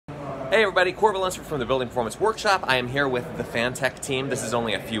Hey everybody, Corbin Lunsford from the Building Performance Workshop. I am here with the Fantech team. This is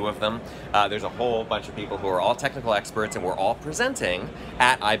only a few of them. There's a whole bunch of people who are all technical experts, and we're all presenting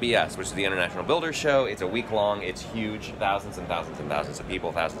at IBS, which is the International Builders Show. It's a week long, it's huge, thousands and thousands and thousands of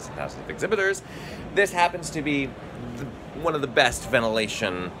people, thousands and thousands of exhibitors. This happens to be one of the best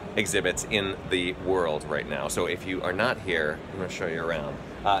ventilation exhibits in the world right now. So if you are not here, I'm going to show you around.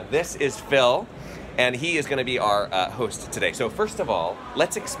 This is Phil, and he is going to be our host today. So first of all,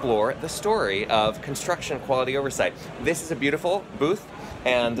 let's explore the story of construction quality oversight. This is a beautiful booth,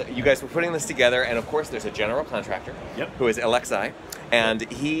 and you guys were putting this together, and of course there's a general contractor who is Alexei,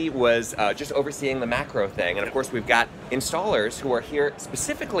 and he was just overseeing the macro thing. And of course we've got installers who are here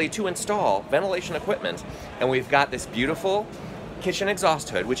specifically to install ventilation equipment, and we've got this beautiful kitchen exhaust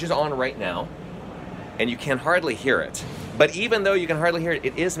hood, which is on right now, and you can hardly hear it. But even though you can hardly hear it,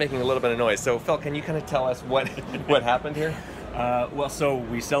 it is making a little bit of noise. So Phil, can you kind of tell us what happened here? Well, so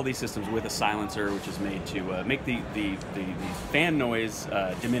we sell these systems with a silencer, which is made to make the fan noise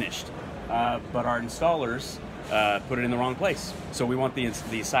diminished. But our installers put it in the wrong place. So we want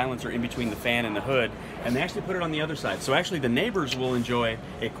the silencer in between the fan and the hood, and they actually put it on the other side. So actually the neighbors will enjoy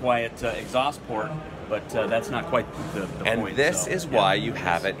a quiet exhaust port, but that's not quite the and point. And this is why you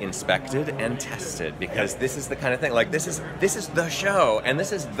have it inspected and tested, because this is the kind of thing, like this is the show, and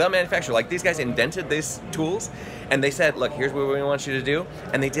this is the manufacturer. Like, these guys invented these tools, and they said, look, here's what we want you to do,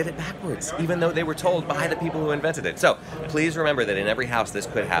 and they did it backwards, even though they were told by the people who invented it. So please remember that in every house this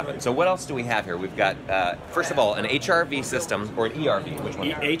could happen. So what else do we have here? We've got, first of all, an HRV system, or an ERV, which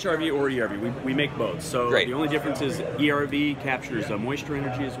one? HRV or ERV, we make both. So Great. The only difference is ERV captures moisture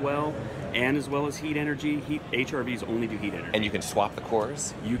energy as well as heat energy. HRVs only do heat energy. And you can swap the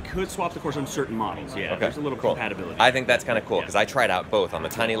cores? You could swap the cores on certain models, yeah. Okay. There's a little compatibility. I think that's kind of cool, because I tried out both. On the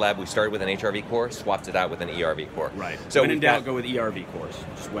Tiny Lab, we started with an HRV core, swapped it out with an ERV core. Right. So when in doubt, go with ERV cores.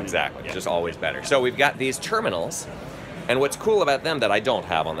 Exactly, just always better. So we've got these terminals, and what's cool about them that I don't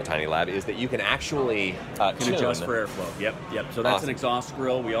have on the Tiny Lab is that you can actually can adjust for airflow. Yep. So that's awesome. An exhaust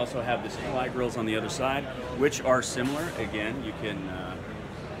grill. We also have the supply grills on the other side, which are similar. Again, you can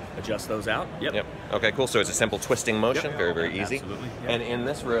adjust those out. Yep. Okay, cool. So it's a simple twisting motion, very, very easy. Absolutely. Yep. And in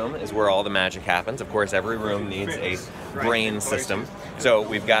this room is where all the magic happens. Of course, every room needs a brain system. So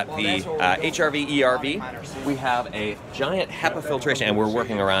we've got the HRV, ERV. We have a giant HEPA filtration, and we're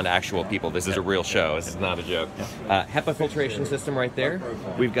working around actual people. This is a real show. This is not a joke. HEPA filtration system right there.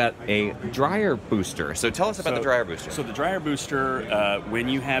 We've got a dryer booster. So tell us about the dryer booster. So the dryer booster, when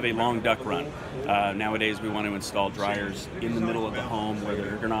you have a long duct run, nowadays we want to install dryers in the middle of the home where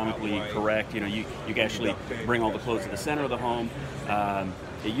they're ergonomically correct. You know, you can actually bring all the clothes to the center of the home.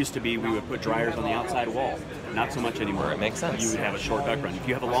 It used to be we would put dryers on the outside wall. Not so much anymore. It makes sense. You would have a short duct run. If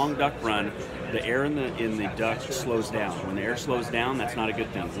you have a long duct run, the air in the duct slows down. When the air slows down, that's not a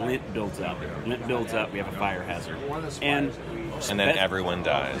good thing. Lint builds up. Lint builds up, we have a fire hazard. And then everyone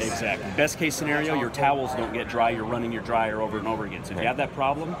dies. Exactly. Best case scenario, your towels don't get dry. You're running your dryer over and over again. So if you have that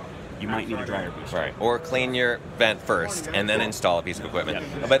problem, you might need a dryer booster. Right, or clean your vent first and then install a piece of equipment.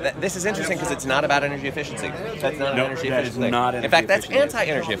 But this is interesting because it's not about energy efficiency. That's not an energy efficient thing. In fact, that's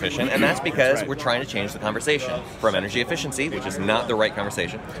anti-energy efficient, and that's because we're trying to change the conversation from energy efficiency, which is not the right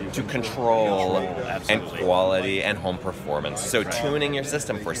conversation, to control and quality and home performance. So tuning your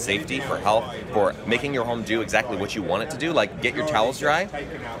system for safety, for health, for making your home do exactly what you want it to do, like get your towels dry,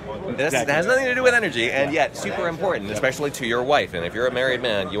 this has nothing to do with energy, and yet super important, especially to your wife. And if you're a married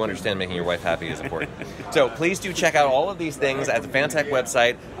man, you understand making your wife happy is important. So please do check out all of these things at the Fantech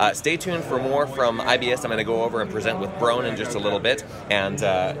website. Stay tuned for more from IBS. I'm going to go over and present with Broen in just a little bit. And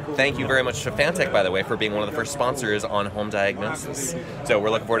thank you very much to Fantech, by the way, for being one of the first sponsors on home diagnosis. So we're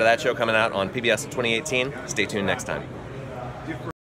looking forward to that show coming out on PBS 2018. Stay tuned next time.